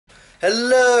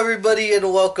Hello everybody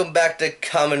and welcome back to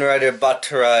Kamen Rider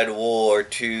Battride War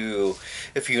II.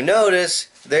 If you notice,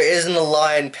 there isn't a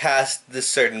line past this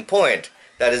certain point.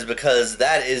 That is because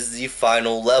that is the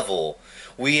final level.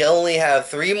 We only have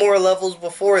 3 more levels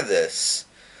before this.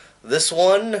 This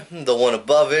one, the one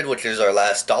above it, which is our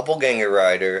last doppelganger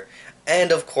rider,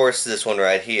 and of course this one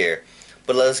right here.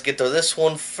 But let's get to this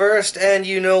one first, and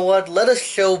you know what? Let's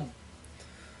show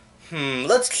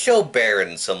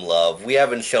Baron some love. We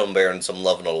haven't shown Baron some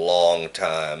love in a long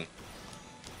time.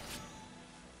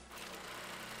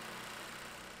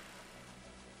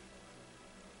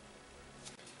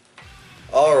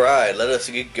 Alright, let us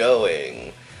get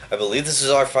going. I believe this is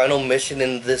our final mission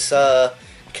in this,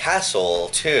 castle,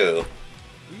 too.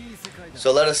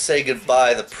 So let us say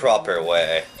goodbye the proper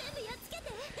way.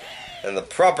 And the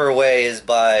proper way is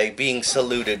by being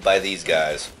saluted by these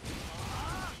guys.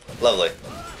 Lovely.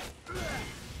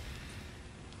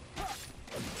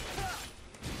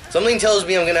 Something tells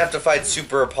me I'm gonna have to fight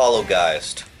Super Apollo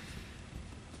Geist.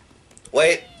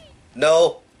 Wait.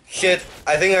 No. Shit.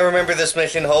 I think I remember this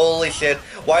mission. Holy shit.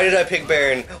 Why did I pick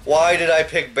Baron? Why did I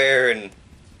pick Baron?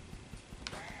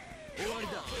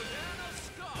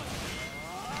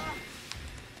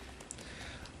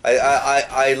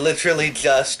 I literally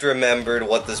just remembered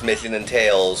what this mission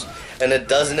entails. And it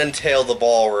doesn't entail the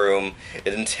ballroom.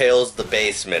 It entails the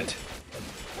basement.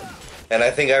 And I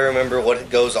think I remember what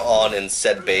goes on in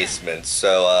said basement,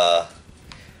 so,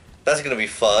 that's gonna be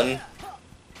fun,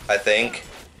 I think.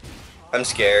 I'm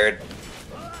scared.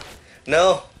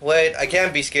 No, wait, I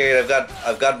can't be scared.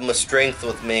 I've got my strength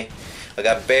with me. I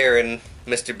got Baron,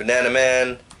 Mr. Banana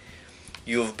Man.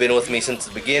 You have been with me since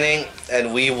the beginning,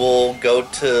 and we will go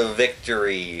to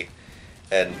victory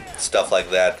and stuff like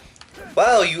that.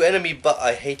 Wow, you enemy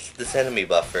I hate this enemy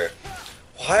buffer.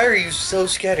 Why are you so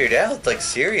scattered out? Like,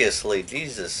 seriously,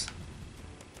 Jesus.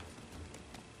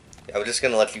 I'm just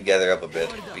gonna let you gather up a bit,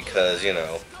 because, you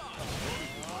know.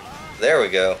 There we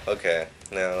go. Okay,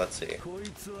 now let's see.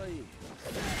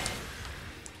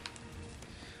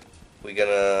 We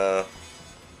gonna...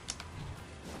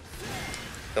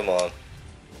 Come on.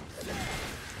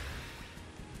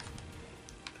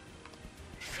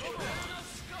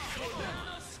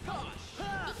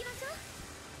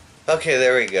 Okay,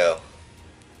 there we go.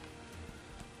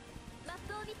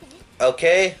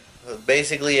 Okay,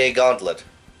 basically a gauntlet.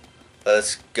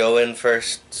 Let's go in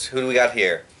first. Who do we got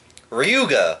here?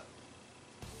 Ryuga!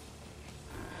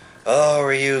 Oh,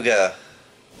 Ryuga.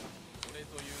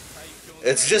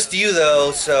 It's just you,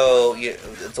 though, so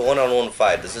it's a one-on-one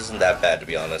fight. This isn't that bad, to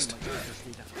be honest.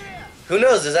 Who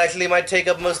knows? This actually might take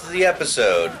up most of the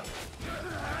episode.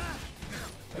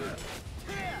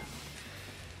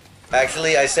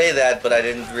 Actually, I say that, but I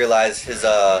didn't realize his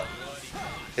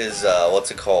what's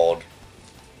it called?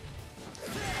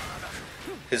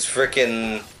 His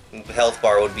frickin' health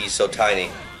bar would be so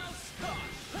tiny.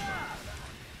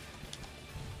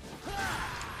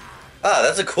 Ah,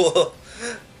 that's a cool...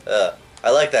 I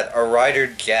like that. A rider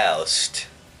joust.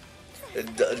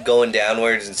 Going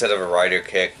downwards instead of a rider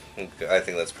kick. I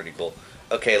think that's pretty cool.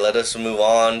 Okay, let us move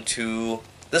on to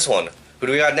this one. Who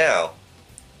do we got now?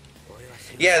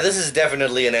 Yeah, this is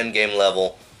definitely an endgame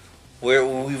level.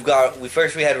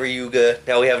 First we had Ryuga,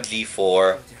 now we have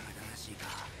G4.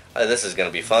 This is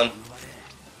gonna be fun.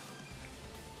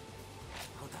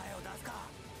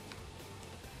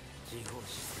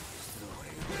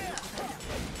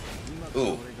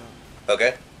 Ooh.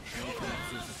 Okay.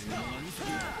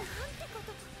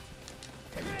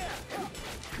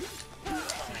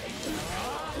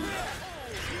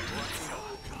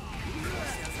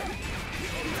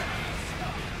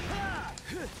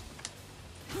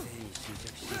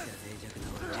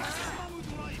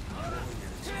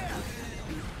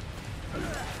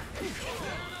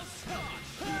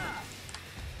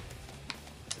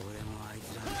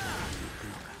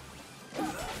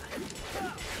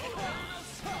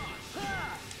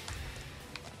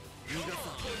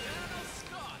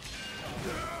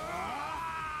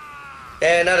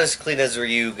 And not as clean as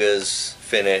Ryuga's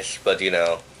finish, but you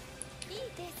know,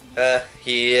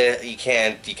 he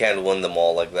can't win them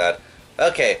all like that.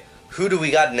 Okay, who do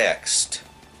we got next?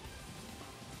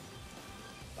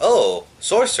 Oh,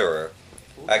 Sorcerer.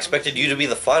 I expected you to be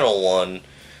the final one,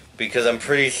 because I'm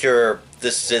pretty sure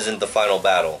this isn't the final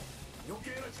battle.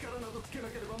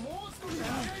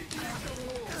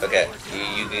 Okay,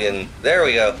 you can... There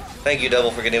we go. Thank you, Devil,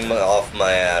 for getting off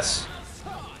my ass.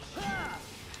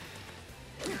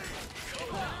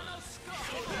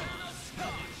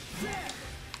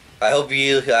 I hope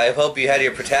you had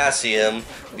your potassium,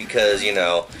 because you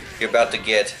know you're about to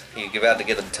get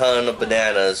a ton of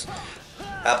bananas.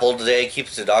 Apple today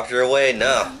keeps the doctor away?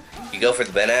 No. You go for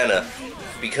the banana.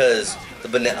 Because a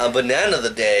banana of the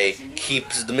day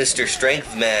keeps the Mr.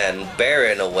 Strength Man,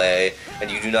 Baron, away,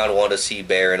 and you do not want to see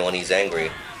Baron when he's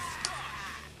angry.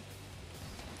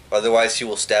 Otherwise, he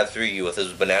will stab through you with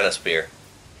his banana spear.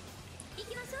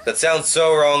 That sounds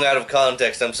so wrong out of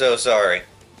context, I'm so sorry.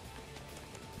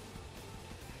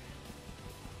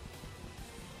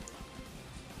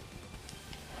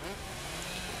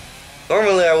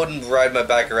 Normally I wouldn't ride my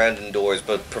bike around indoors,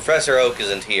 but Professor Oak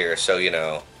isn't here, so you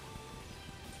know.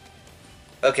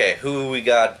 Okay, who we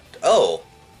got? Oh!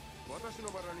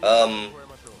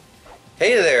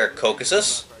 Hey there,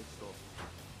 Caucasus.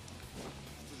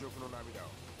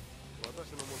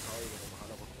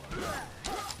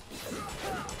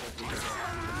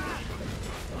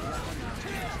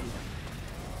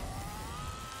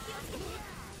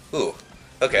 Ooh,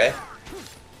 okay.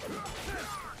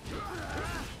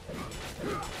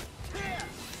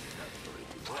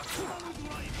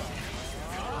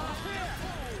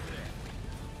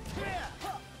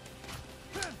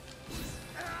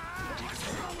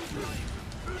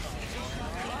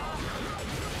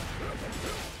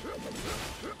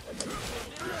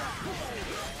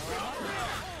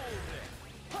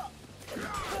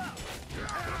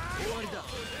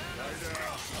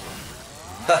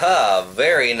 Haha,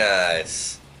 very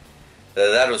nice.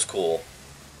 That was cool.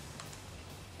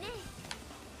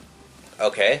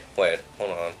 Okay, wait,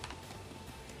 hold on.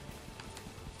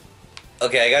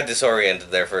 Okay, I got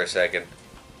disoriented there for a second.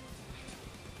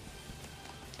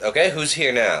 Okay, who's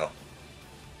here now?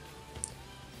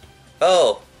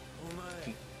 Oh,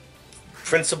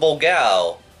 Principal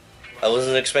Gal. I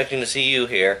wasn't expecting to see you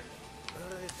here.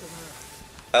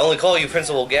 I only call you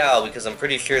Principal Gal because I'm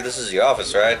pretty sure this is your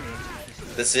office, right?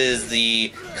 This is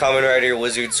the Kamen Rider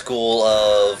Wizard School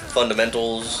of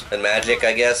Fundamentals and Magic,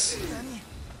 I guess.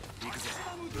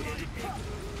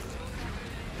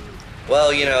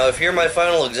 Well, you know, if you're my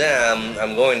final exam,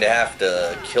 I'm going to have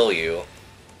to kill you.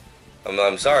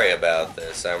 I'm sorry about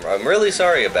this. I'm really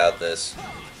sorry about this.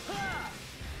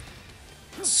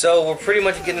 So we're pretty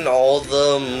much getting all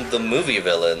the movie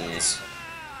villains.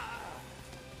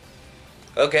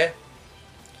 Okay.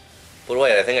 But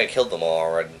wait, I think I killed them all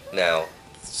already now.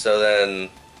 So then,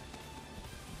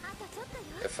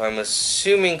 if I'm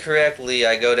assuming correctly,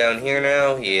 I go down here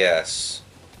now? Yes.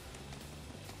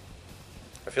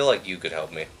 I feel like you could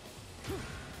help me.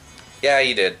 Yeah,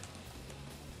 you did.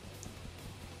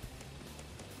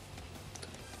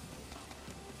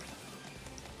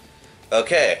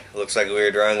 Okay, looks like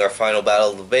we're drawing our final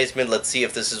battle of the basement. Let's see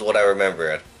if this is what I remember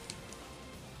it.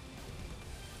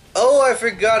 Oh, I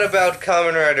forgot about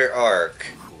Kamen Rider Arc.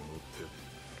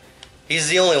 He's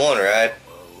the only one, right?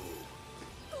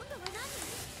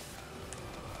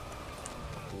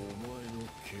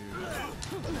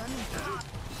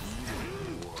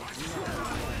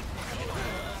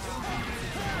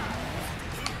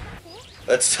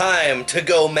 It's time to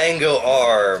go Mango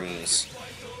Arms.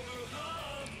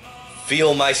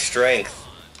 Feel my strength.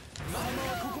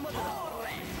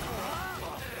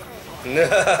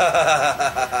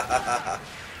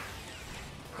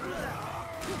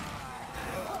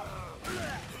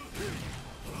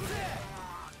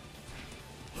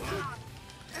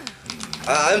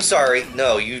 I'm sorry.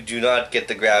 No, you do not get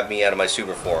to grab me out of my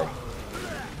super form.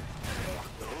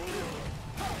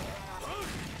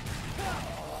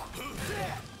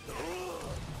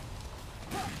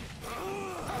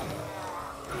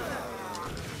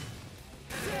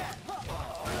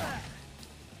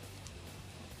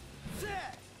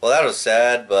 Well, that was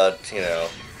sad, but, you know.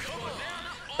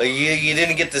 You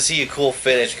didn't get to see a cool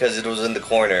finish because it was in the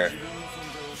corner.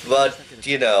 But,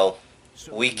 you know,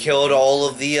 we killed all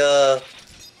of the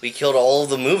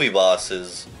movie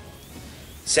bosses.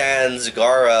 Sans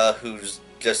Gara, who's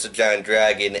just a giant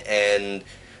dragon, and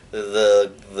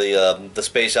the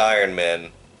Space Iron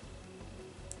Man.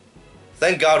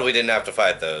 Thank God we didn't have to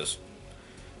fight those.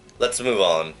 Let's move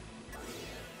on.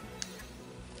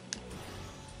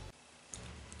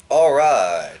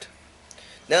 Alright.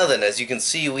 Now then, as you can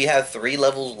see, we have 3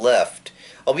 levels left.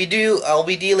 I'll be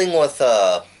dealing with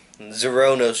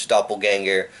Zerono's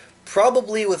doppelganger,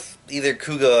 probably with either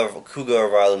Kuga or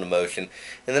Violent Emotion.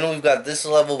 And then we've got this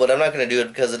level, but I'm not going to do it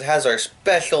because it has our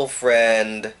special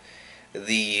friend,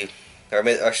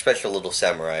 our special little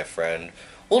samurai friend.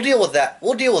 We'll deal with that.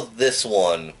 We'll deal with this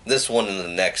one in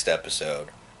the next episode.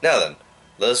 Now then,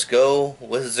 let's go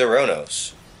with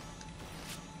Zeronos.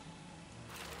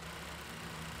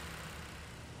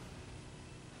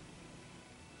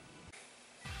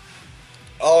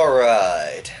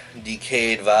 Alright,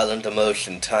 Decayed Violent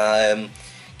Emotion time.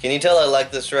 Can you tell I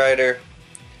like this rider?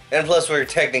 And plus, we're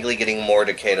technically getting more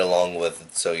decayed along with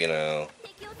it, so, you know,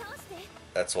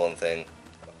 that's one thing.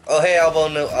 Oh, hey,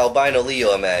 Albino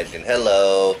Leo, imagine.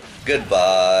 Hello.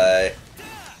 Goodbye.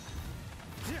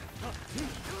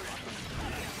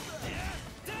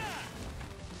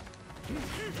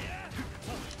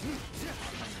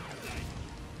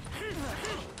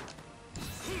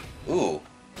 Ooh.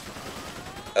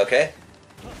 Okay.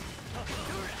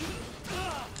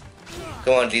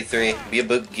 Come on,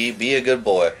 G3. Be a good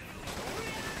boy.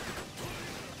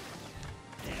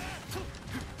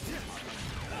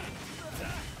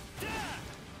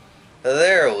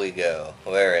 There we go.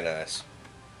 Very nice.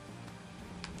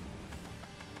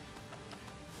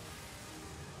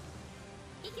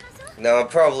 Now I'm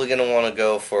probably gonna want to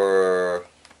go for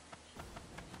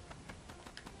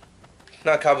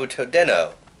not Kabuto,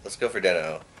 Deno. Let's go for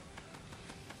Deno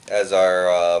as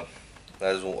our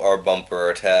bumper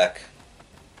attack.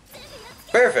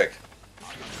 Perfect.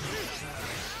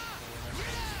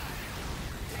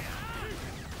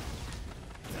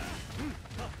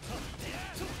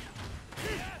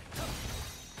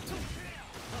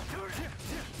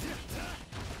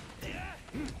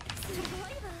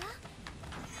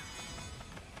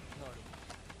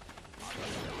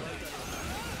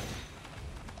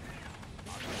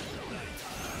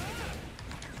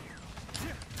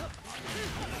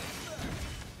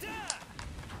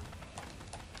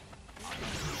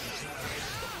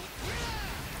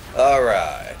 All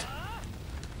right.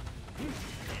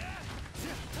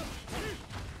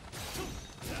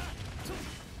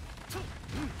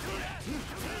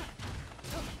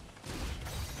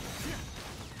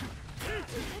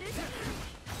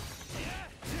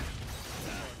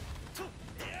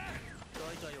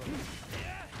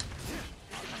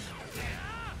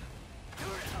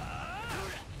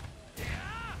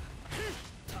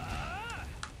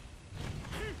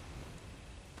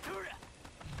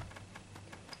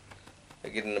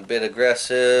 They're getting a bit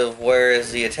aggressive. Where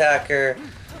is the attacker?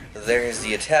 There's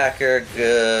the attacker.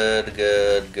 Good,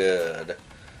 good, good.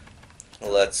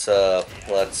 Let's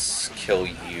kill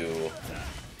you.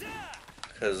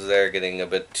 Because they're getting a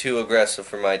bit too aggressive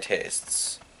for my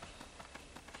tastes.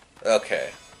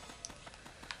 Okay.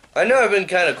 I know I've been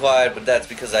kind of quiet, but that's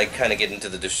because I kind of get into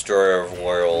the Destroyer of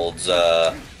Worlds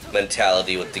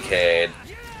mentality with Decayed.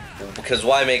 Because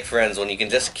why make friends when you can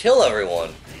just kill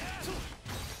everyone?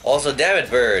 Also, damn it,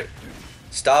 Bird.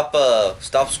 Stop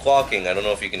squawking. I don't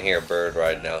know if you can hear Bird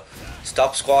right now.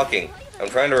 Stop squawking.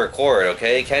 I'm trying to record,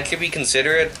 okay? Can't you be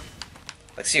considerate?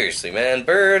 Like, seriously, man.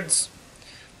 Birds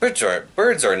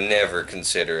are never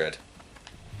considerate.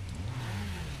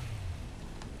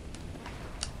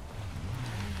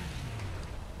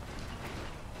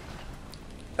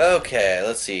 Okay,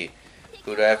 let's see.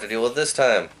 Who do I have to deal with this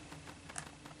time?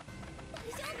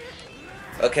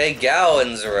 Okay, Gao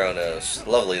and Zeronos.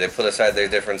 Lovely, they put aside their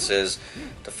differences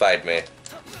to fight me.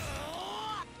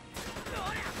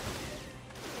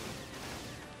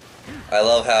 I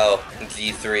love how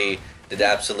G3 did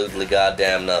absolutely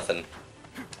goddamn nothing.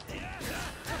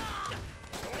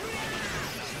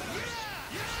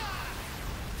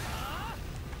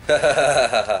 Ha ha ha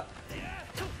ha ha.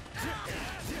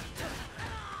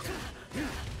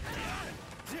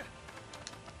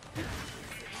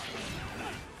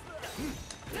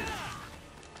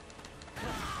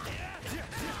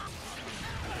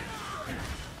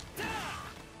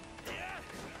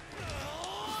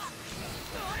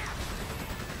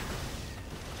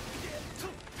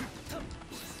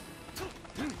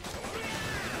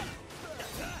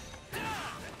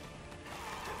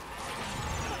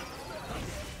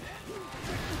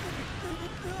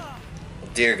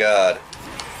 Dear God.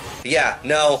 Yeah,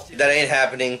 no, that ain't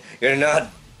happening. You're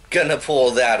not gonna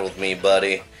pull that with me,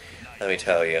 buddy. Let me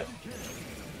tell you.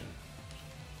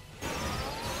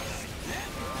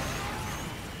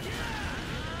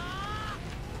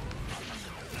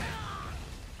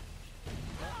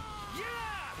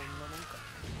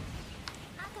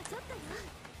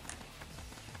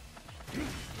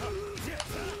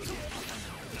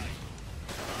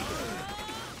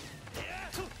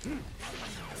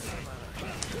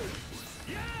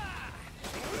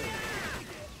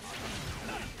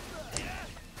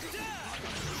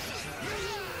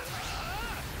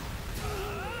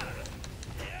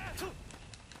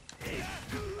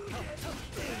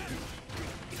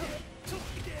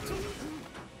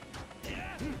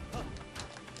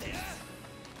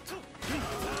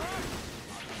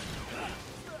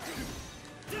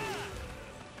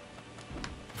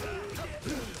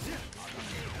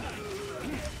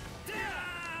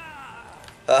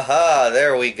 Aha,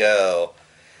 there we go.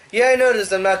 Yeah, I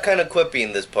noticed I'm not kind of quippy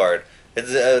in this part.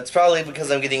 It's probably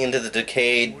because I'm getting into the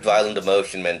decayed, violent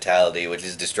emotion mentality, which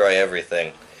is destroy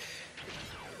everything.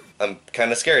 I'm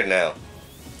kind of scared now.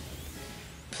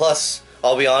 Plus,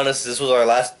 I'll be honest, this was our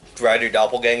last Rider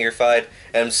Doppelganger fight,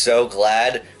 and I'm so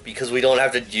glad because we don't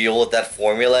have to deal with that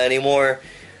formula anymore.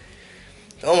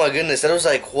 Oh my goodness, that was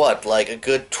like, what, like a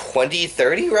good 20,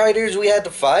 30 Riders we had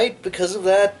to fight because of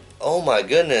that? Oh my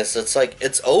goodness, it's like,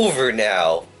 it's over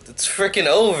now. It's freaking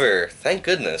over. Thank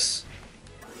goodness.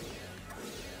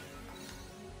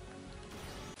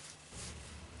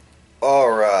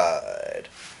 Alright.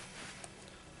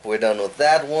 We're done with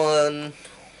that one.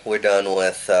 We're done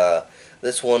with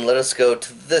this one. Let us go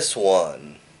to this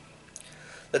one.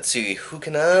 Let's see, who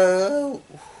can we'll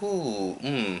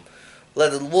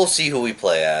see who we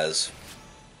play as.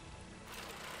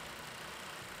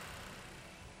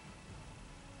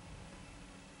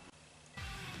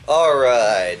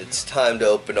 Alright, it's time to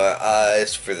open our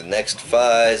eyes for the next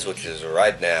Faiz, which is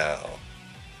right now.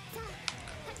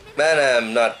 Man,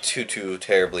 I'm not too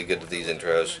terribly good at these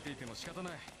intros.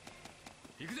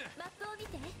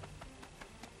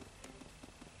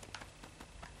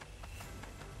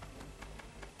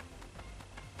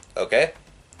 Okay.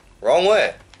 Wrong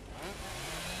way.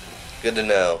 Good to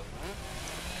know.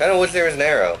 Kinda wish there was an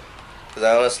arrow. Because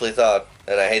I honestly thought,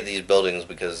 and I hate these buildings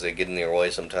because they get in your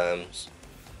way sometimes.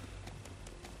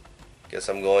 Guess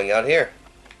I'm going out here.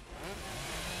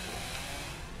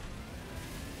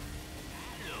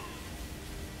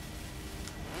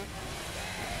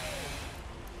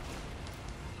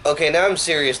 Okay, now I'm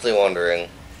seriously wondering,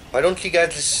 why don't you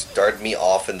guys just start me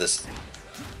off in this...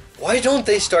 Why don't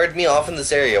they start me off in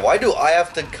this area? Why do I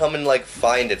have to come and, like,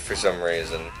 find it for some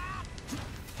reason?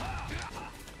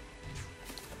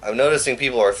 I'm noticing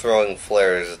people are throwing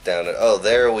flares down it. Oh,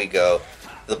 there we go.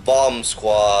 The bomb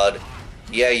squad.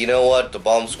 Yeah, you know what? The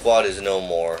bomb squad is no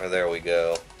more. There we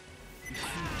go.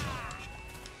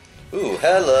 Ooh,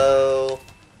 hello.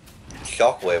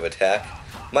 Shockwave attack.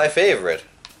 My favorite.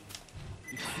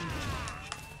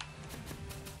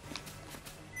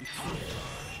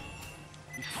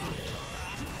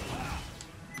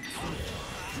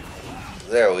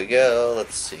 There we go.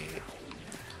 Let's see.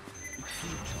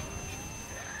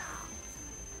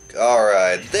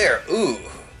 Alright, there. Ooh.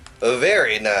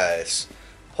 Very nice.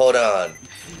 Hold on.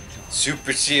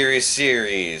 Super serious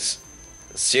series.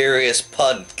 Serious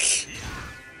punch.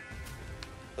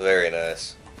 Very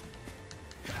nice.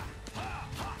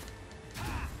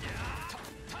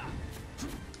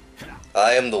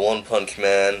 I am the One Punch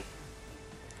Man.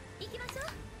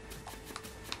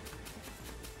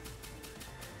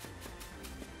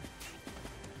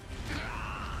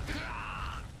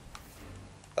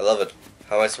 I love it.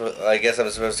 How am I supposed? I guess I'm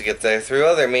supposed to get there through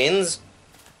other means.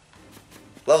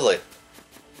 Lovely.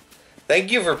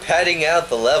 Thank you for padding out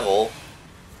the level.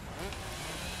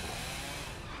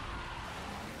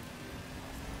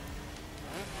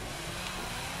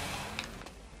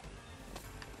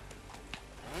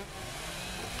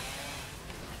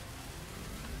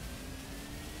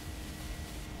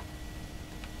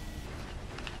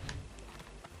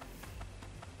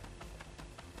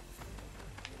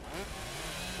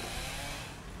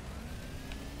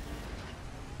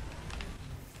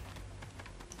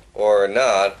 Or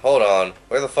not. Hold on.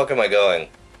 Where the fuck am I going?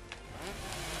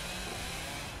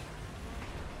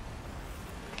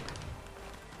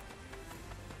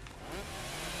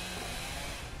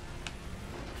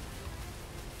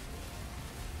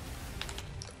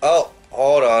 Oh,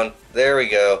 hold on. There we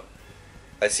go.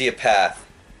 I see a path.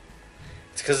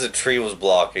 It's because the tree was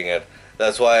blocking it.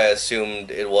 That's why I assumed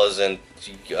it wasn't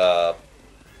to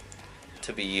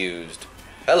be used.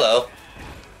 Hello.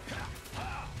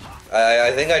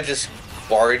 I think I just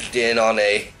barged in on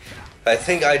a... I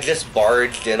think I just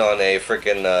barged in on a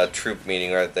freaking troop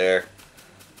meeting right there.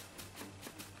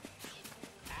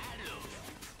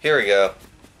 Here we go.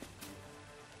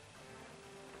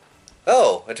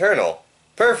 Oh, Eternal.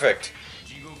 Perfect.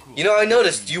 You know, I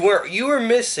noticed you were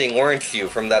missing, weren't you,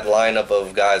 from that lineup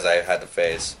of guys I had to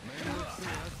face.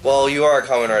 Well, you are a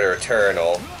Kamen Rider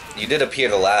Eternal. You did appear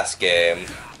the last game.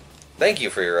 Thank you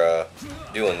for your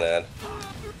doing that.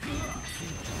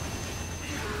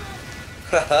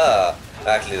 Haha.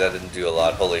 Actually, that didn't do a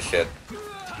lot. Holy shit.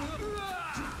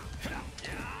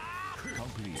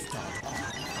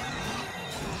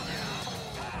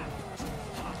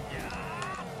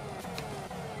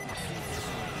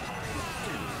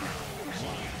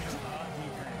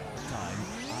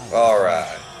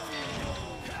 Alright.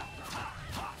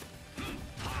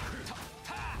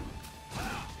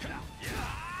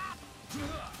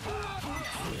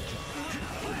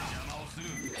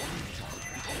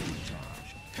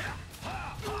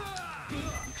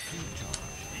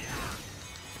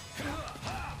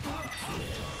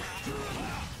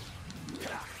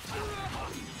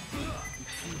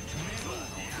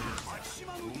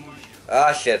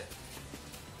 Ah, shit.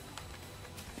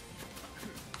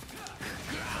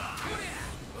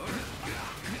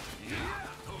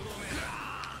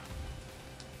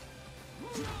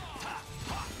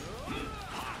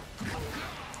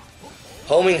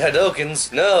 Homing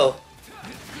Hadokens, no.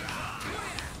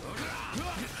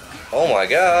 Oh my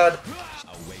god.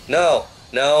 No,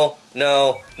 no,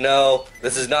 no, no.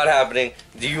 This is not happening.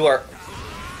 You are...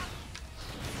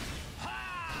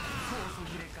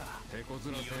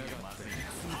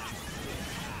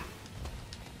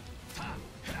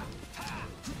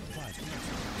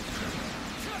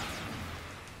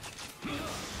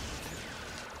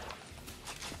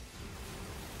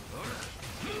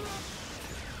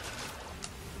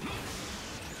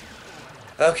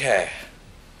 Okay.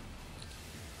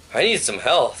 I need some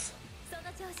health.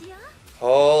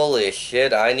 Holy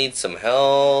shit, I need some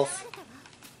health.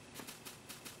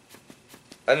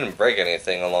 I didn't break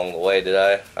anything along the way, did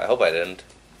I? I hope I didn't.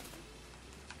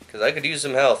 Because I could use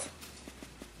some health.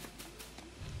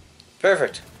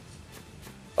 Perfect.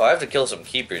 Oh, I have to kill some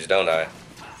keepers, don't I?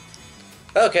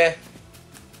 Okay.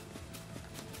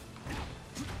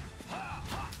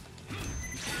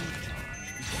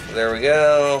 There we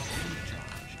go.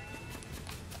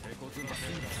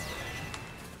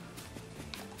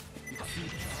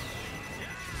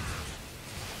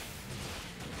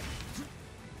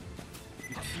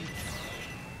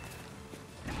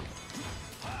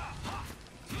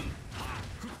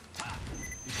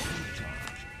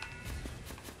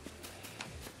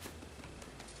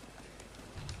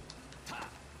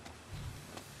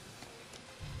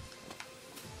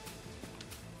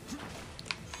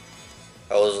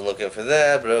 I wasn't looking for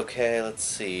that, but okay, let's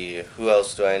see. Who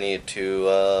else do I need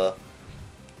to,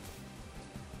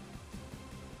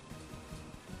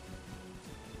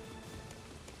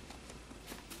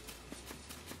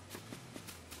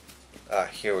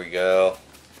 here we go.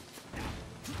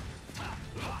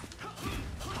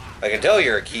 I can tell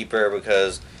you're a keeper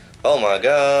because, oh my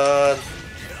god.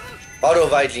 Auto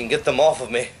Vigene, get them off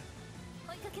of me.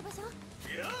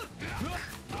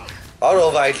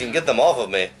 Auto Vigene, get them off of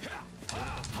me.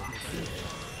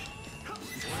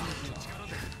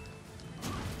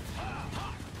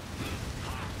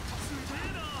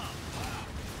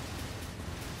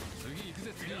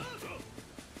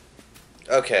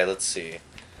 Okay, let's see.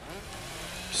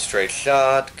 Straight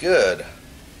shot, good.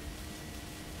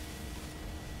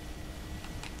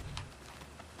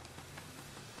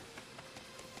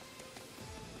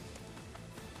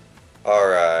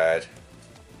 Alright.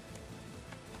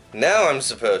 Now I'm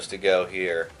supposed to go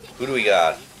here. Who do we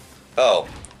got? Oh,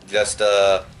 just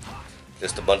a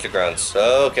bunch of grunts.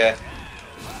 Okay.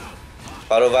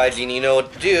 Auto Vigene, you know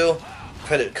what to do.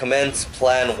 Commence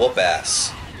plan whoop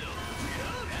ass.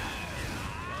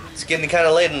 It's getting kind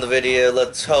of late in the video.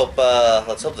 Let's hope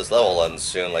this level ends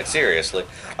soon. Like seriously,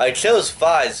 I chose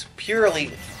Faiz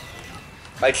purely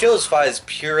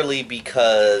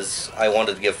because I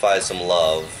wanted to give Faiz some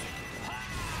love.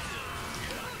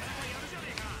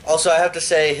 Also, I have to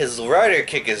say his rider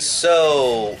kick is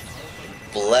so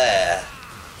bleh.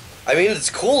 I mean, it's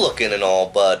cool looking and all,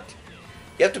 but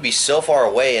you have to be so far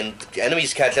away, and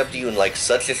enemies catch up to you in like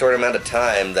such a short amount of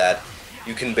time that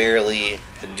you can barely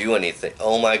do anything.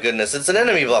 Oh my goodness, it's an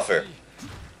enemy buffer.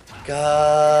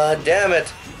 God damn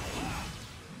it.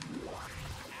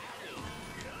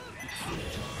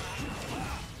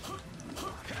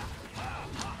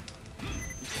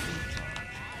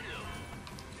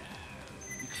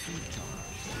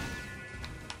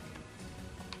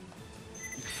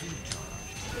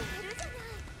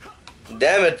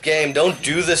 Damn it, game, don't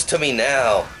do this to me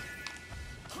now.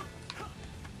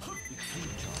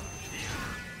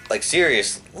 Like,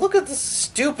 serious, look at this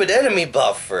stupid enemy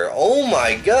buffer. Oh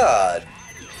my god.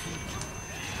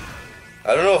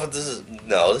 I don't know if this is...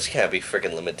 No, this can't be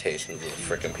freaking limitations of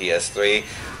the freaking PS3.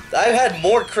 I've had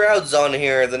more crowds on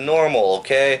here than normal,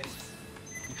 okay?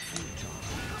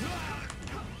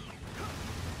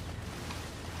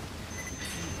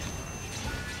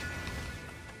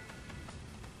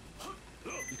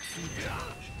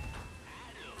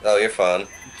 Oh, you're fun.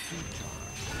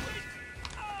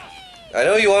 I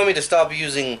know you want me to stop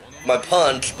using my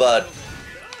punch, but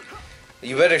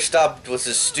you better stop with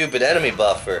this stupid enemy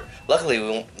buffer. Luckily, we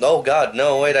won't... Oh god,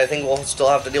 no, wait, I think we'll still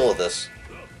have to deal with this.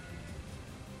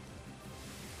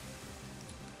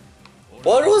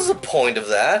 What was the point of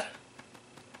that?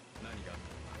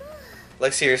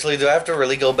 Like, seriously, do I have to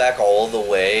really go back all the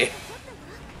way?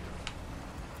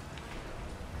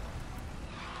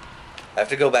 I have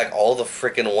to go back all the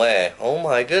frickin' way. Oh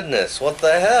my goodness, what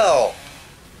the hell?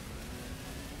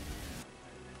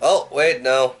 Oh, wait,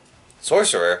 no.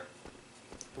 Sorcerer.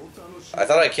 I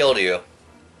thought I killed you.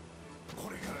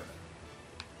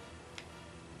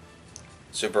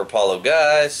 Super Apollo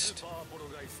Geist.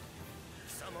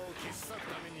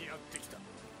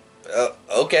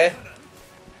 Okay.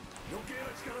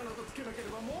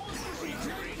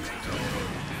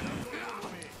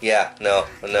 Yeah, no.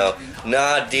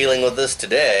 Not dealing with this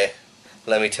today.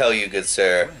 Let me tell you, good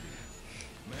sir.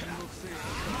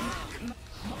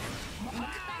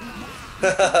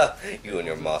 You and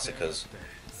your massacres.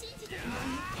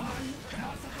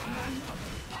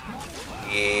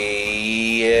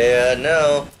 Yeah,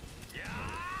 no.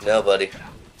 No, buddy.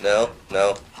 No.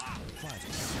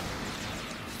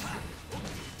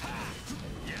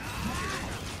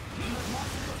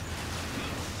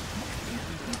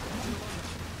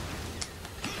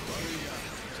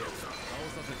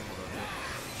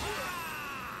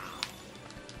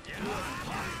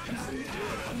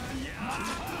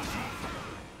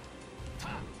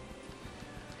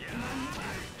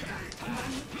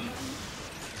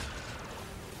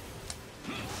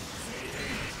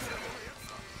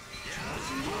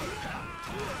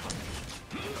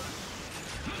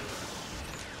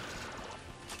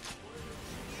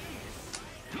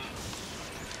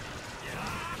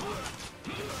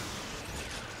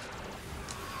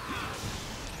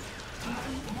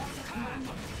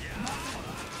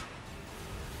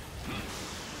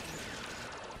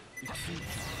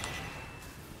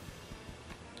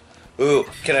 Ooh,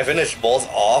 can I finish both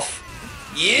off?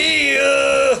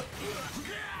 Yeah!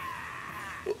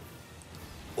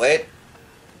 Wait.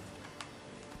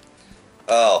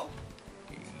 Oh.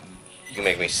 You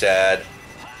make me sad.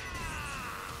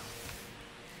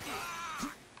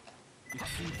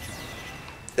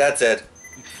 That's it.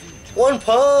 One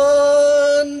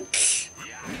punch!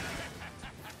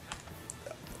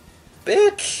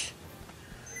 Bitch!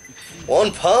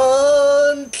 One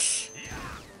punch!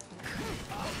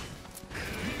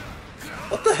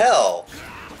 What the hell?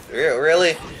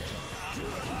 Really?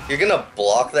 You're gonna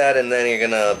block that and then you're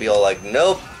gonna be all like,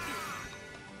 nope.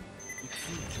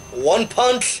 One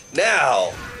punch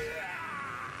now!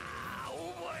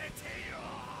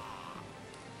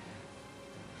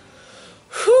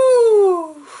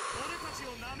 Whew!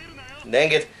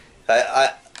 Dang it.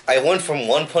 I went from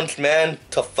One Punch Man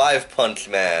to Five Punch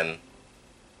Man.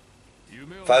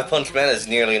 Five Punch Man is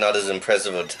nearly not as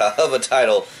impressive of a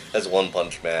title as One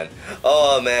Punch Man.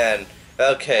 Oh man.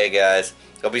 Okay guys.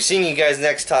 I'll be seeing you guys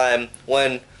next time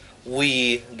when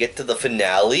we get to the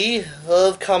finale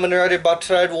of Kamen Rider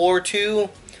Battride War II.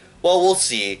 Well, we'll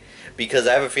see. Because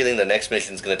I have a feeling the next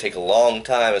mission is going to take a long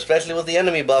time, especially with the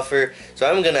enemy buffer. So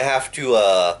I'm going to have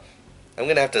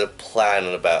to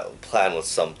plan with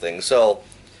something. So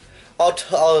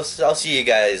I'll see you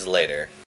guys later.